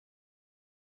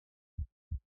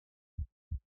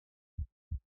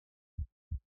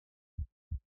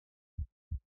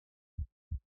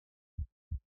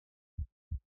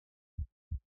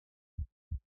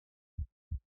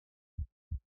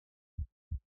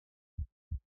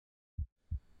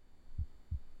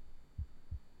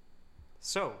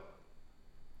So,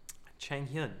 Cheng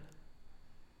Hyun,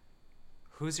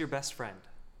 who's your best friend?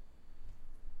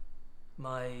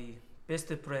 My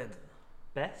best friend.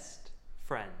 Best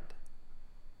friend.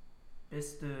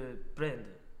 Best friend.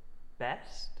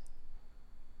 Best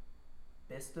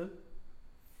Best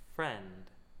friend.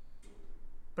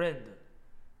 friend.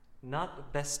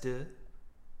 Not beste,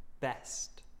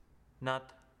 best.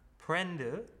 Not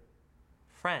prende,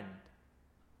 friend.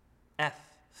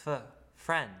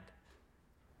 Friend.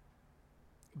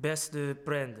 Best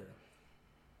friend.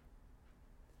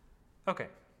 Okay,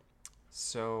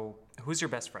 so who's your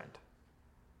best friend?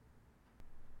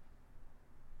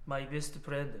 My best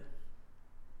friend.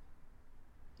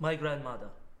 My grandmother.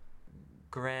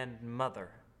 Grandmother.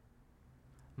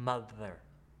 Mother.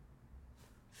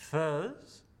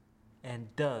 Fuzz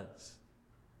and does.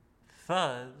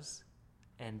 Fuzz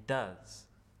and does.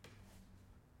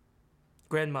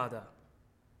 Grandmother.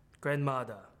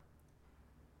 Grandmother.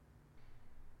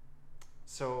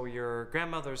 So your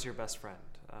grandmother's your best friend.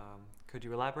 Could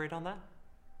you elaborate on that?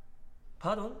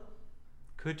 Pardon?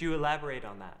 Could you elaborate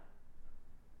on that?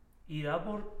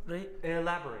 Elaborate?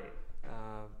 Elaborate.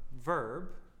 Verb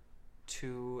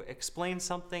to explain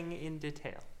something in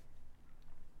detail.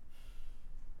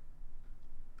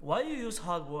 Why you use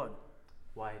hard word?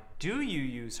 Why do you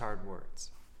use hard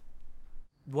words?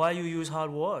 Why you use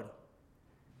hard word?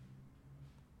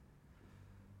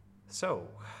 So,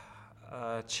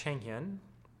 Cheng Hyun,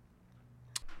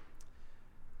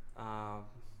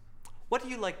 what do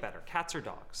you like better, cats or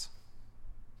dogs?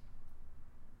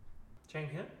 Cheng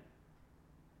Hyun?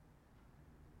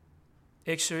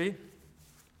 Actually,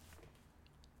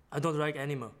 I don't like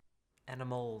animal.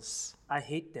 Animals. I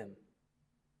hate them.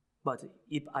 But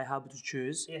if I have to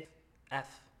choose,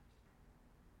 F.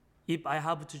 if I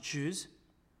have to choose,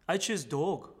 I choose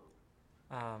dog.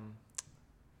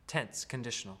 Tense,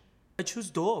 conditional. I choose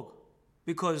dog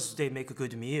because they make a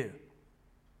good meal.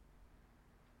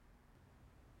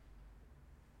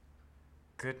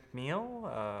 Good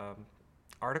meal?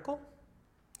 Article?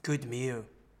 Good meal.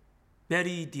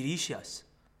 Very delicious.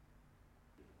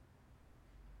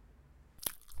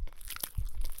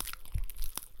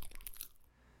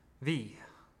 The,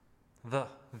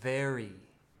 very.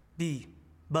 B.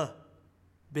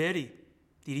 Very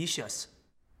delicious.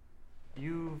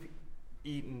 You've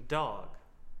eaten dog.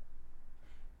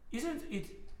 Isn't it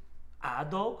a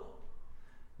dog?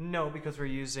 No, because we're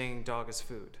using dog as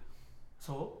food.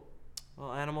 So?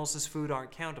 Well, animals as food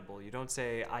aren't countable. You don't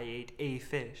say, I ate a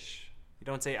fish. You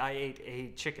don't say, I ate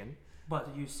a chicken.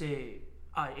 But you say,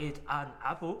 I ate an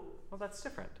apple. Well, that's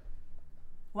different.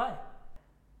 Why?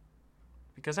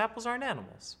 Because apples aren't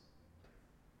animals.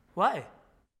 Why?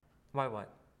 Why what?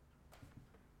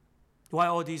 Why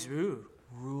all these rules?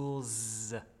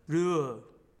 Rules. Rule.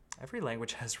 Every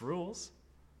language has rules.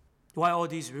 Why all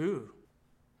these rules?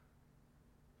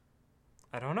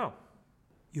 I don't know.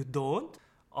 You don't?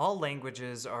 All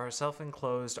languages are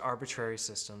self-enclosed arbitrary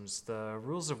systems, the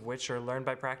rules of which are learned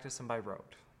by practice and by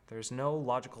rote. There's no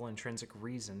logical intrinsic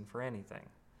reason for anything.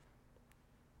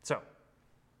 So,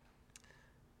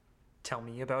 tell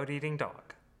me about eating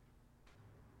dog.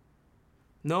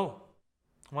 No.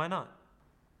 Why not?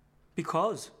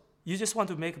 Because you just want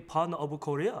to make fun of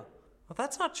Korea. Well,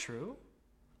 that's not true.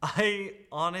 I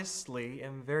honestly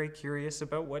am very curious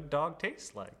about what dog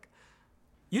tastes like.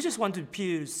 You just want to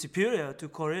feel superior to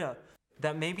Korea.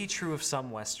 That may be true of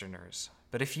some Westerners,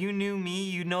 but if you knew me,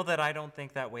 you'd know that I don't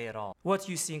think that way at all. What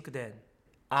you think then?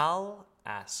 I'll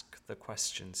ask the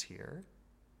questions here.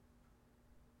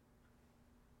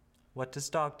 What does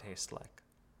dog taste like?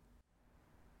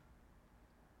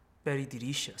 Very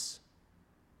delicious.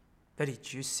 Very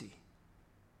juicy.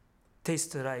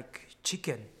 Tastes like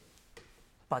chicken,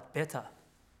 but better.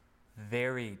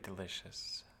 Very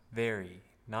delicious. Very,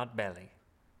 not belly.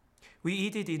 We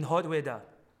eat it in hot weather.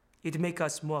 It makes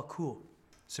us more cool.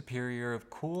 Superior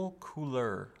of cool,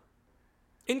 cooler.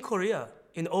 In Korea,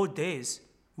 in old days,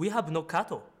 we have no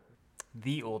cattle.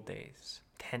 The old days.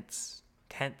 Tense.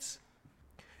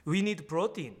 We need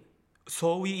protein,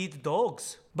 so we eat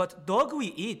dogs. But dog we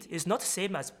eat is not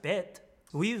same as pet.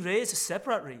 We raise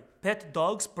separately pet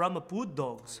dogs from food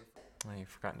dogs. Oh, you've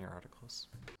forgotten your articles.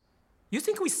 You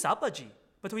think we savage,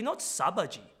 but we're not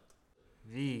savage.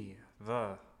 The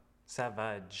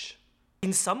savage.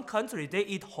 In some country, they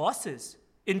eat horses.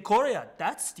 In Korea,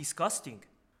 that's disgusting.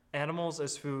 Animals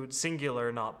as food,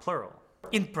 singular, not plural.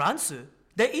 In France,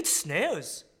 they eat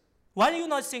snails. Why do you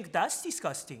not think that's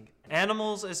disgusting?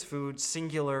 Animals as food,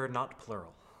 singular, not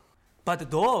plural. But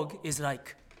dog is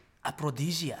like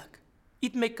aphrodisiac.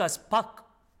 It makes us fuck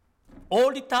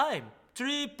all the time,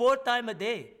 3-4 times a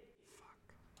day.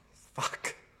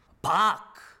 Fuck. 박.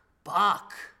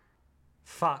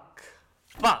 Fuck.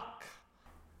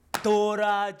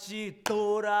 도라지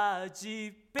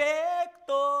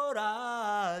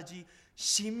백도라지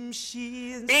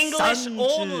심신 English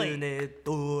only. 산준의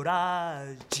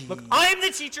도라지. Look, I'm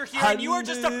the teacher here and you are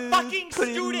just a fucking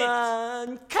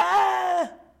student!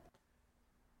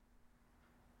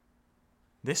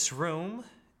 This room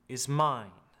is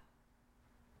mine.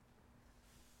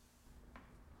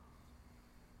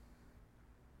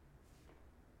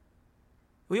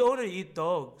 We only eat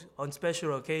dogs on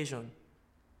special occasion.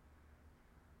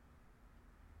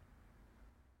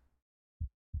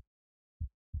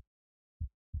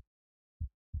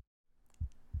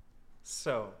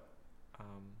 So,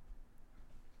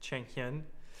 Cheng Hyun,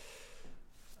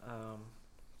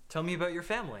 tell me about your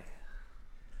family.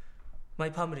 My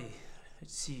family,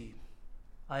 let's see.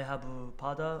 I have a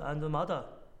father and a mother.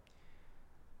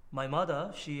 My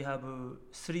mother, she have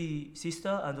 3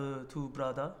 sisters and 2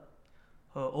 brothers.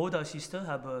 Her older sister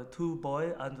have 2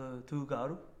 boys and 2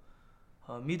 girls.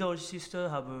 Her middle sister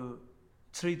have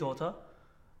 3 daughters.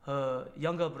 Her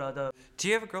younger brother. Do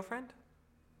you have a girlfriend?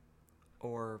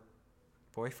 Or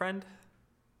boyfriend?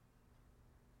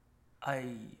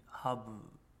 I have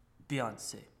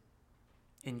fiance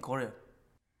in Korea.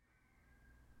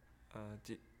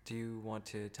 Do you want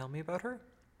to tell me about her?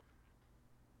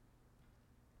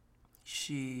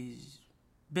 She's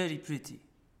very pretty,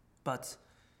 but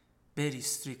very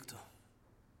strict.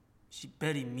 She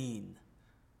very mean.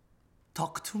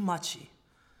 Talk too much.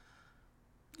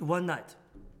 One night,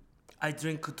 I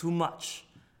drink too much.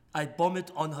 I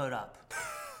vomit on her lap.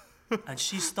 And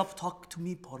she stopped talking to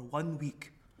me for 1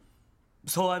 week.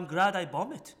 So I'm glad I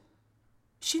vomit.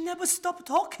 She never stopped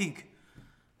talking.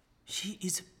 She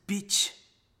is a bitch.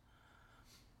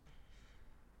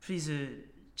 Please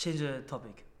change the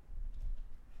topic.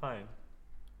 Fine.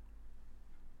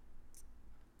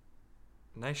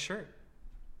 Nice shirt.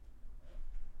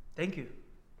 Thank you.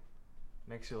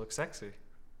 Makes you look sexy.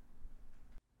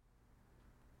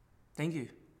 Thank you.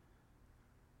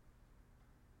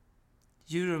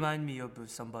 You remind me of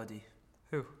somebody.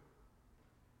 Who?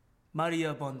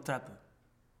 Maria von Trapp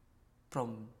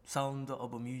from Sound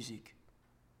of Music.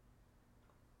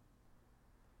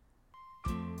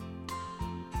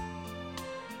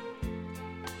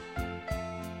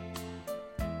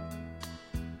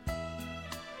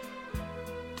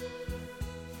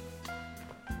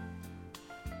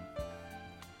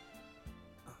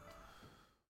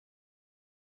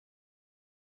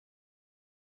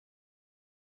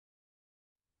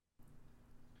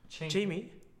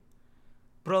 Jamie,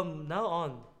 from now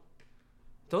on,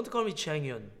 don't call me Cheng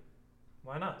Hyun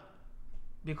Why not?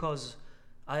 because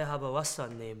I have a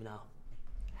Western name now.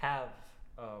 Have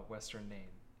a Western name.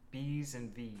 B's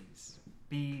and V's.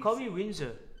 B's. Call me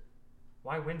Windsor.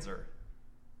 Why Windsor?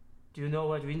 Do you know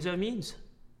what Windsor means?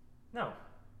 No.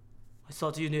 I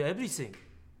thought you knew everything.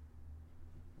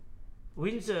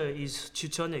 Windsor is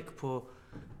Teutonic for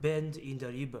bend in the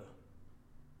river.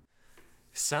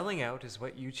 Selling out is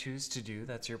what you choose to do,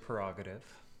 that's your prerogative.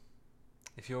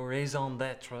 If your raison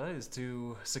d'etre is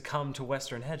to succumb to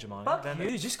Western hegemony, Fuck then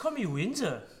you, just call me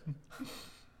Windsor.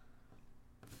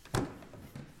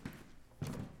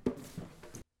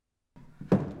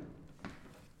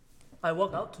 I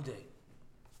worked out today.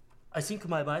 I think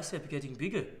my bicep getting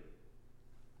bigger.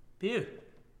 Beer.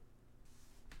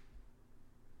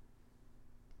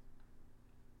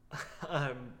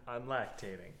 I'm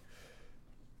lactating.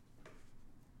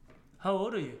 How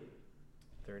old are you?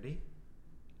 30?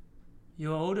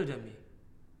 You are older than me,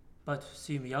 but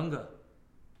seem younger.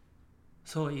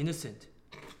 So innocent.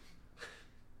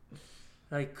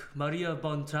 Like Maria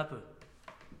von Trapp.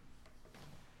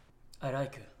 I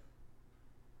like her.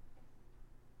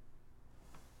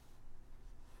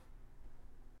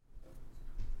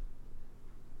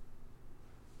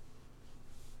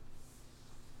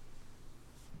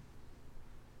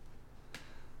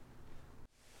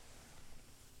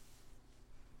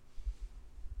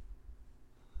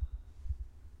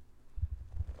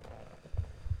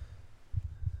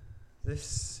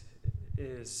 This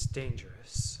is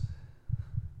dangerous.